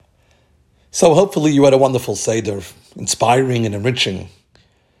So hopefully you had a wonderful Seder, inspiring and enriching.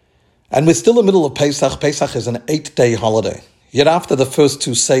 And we're still in the middle of Pesach. Pesach is an 8-day holiday. Yet after the first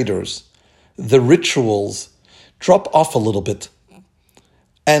two Seders, the rituals drop off a little bit.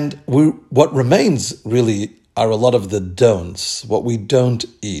 And what remains really are a lot of the don'ts, what we don't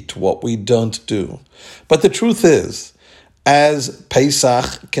eat, what we don't do. But the truth is, as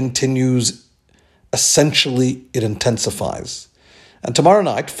Pesach continues, essentially it intensifies. And tomorrow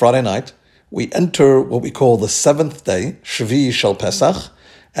night, Friday night, we enter what we call the 7th day, Shvi Shel Pesach,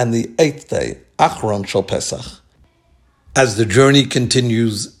 and the 8th day, Achron Shel Pesach. As the journey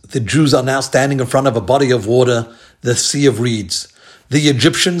continues, the Jews are now standing in front of a body of water, the Sea of Reeds. The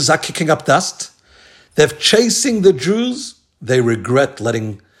Egyptians are kicking up dust. They're chasing the Jews. They regret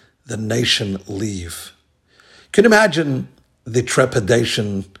letting the nation leave. Can you imagine the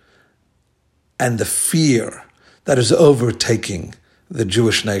trepidation and the fear that is overtaking the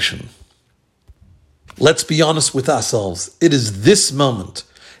Jewish nation? Let's be honest with ourselves. It is this moment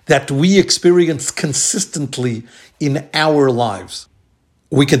that we experience consistently in our lives.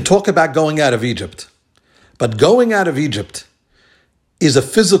 We can talk about going out of Egypt, but going out of Egypt is a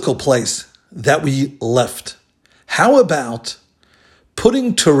physical place that we left. How about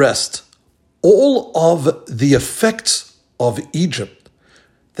putting to rest all of the effects of Egypt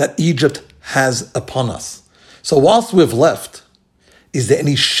that Egypt has upon us? So whilst we've left, is there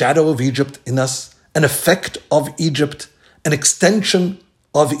any shadow of Egypt in us? An effect of Egypt? An extension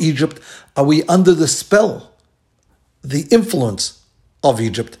of Egypt? Are we under the spell, the influence of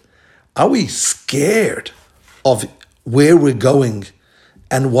Egypt? Are we scared of where we're going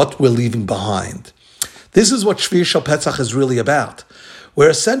and what we're leaving behind? This is what Shvi Shel Pesach is really about, where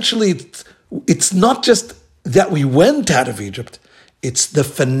essentially it's not just that we went out of Egypt, it's the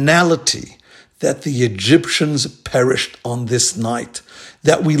finality that the Egyptians perished on this night,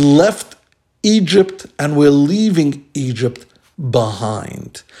 that we left Egypt and we're leaving Egypt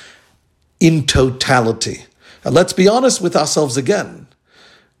behind in totality. And let's be honest with ourselves again.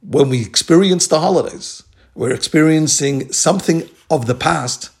 When we experience the holidays, we're experiencing something of the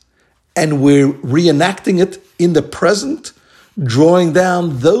past and we're reenacting it in the present, drawing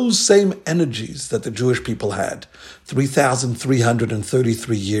down those same energies that the Jewish people had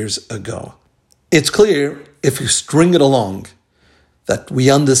 3,333 years ago. It's clear, if you string it along, that we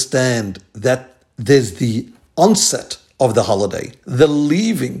understand that there's the onset of the holiday, the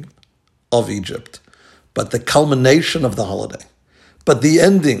leaving of Egypt, but the culmination of the holiday, but the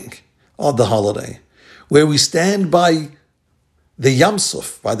ending of the holiday, where we stand by the Yam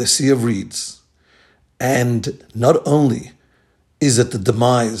Suf, by the Sea of Reeds. And not only is it the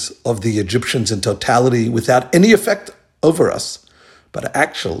demise of the Egyptians in totality without any effect over us, but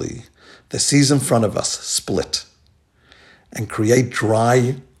actually the seas in front of us split and create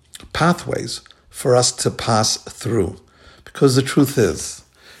dry pathways for us to pass through. Because the truth is,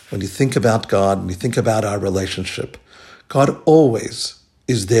 when you think about God and you think about our relationship, God always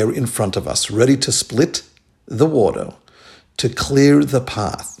is there in front of us, ready to split the water, to clear the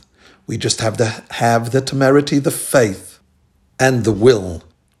path. We just have to have the temerity, the faith, and the will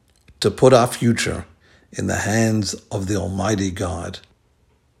to put our future in the hands of the Almighty God,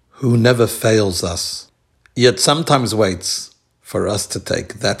 who never fails us, yet sometimes waits for us to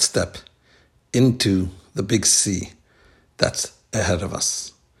take that step into the big sea that's ahead of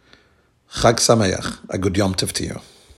us. Chag Sameach, a good Yom Tov to you.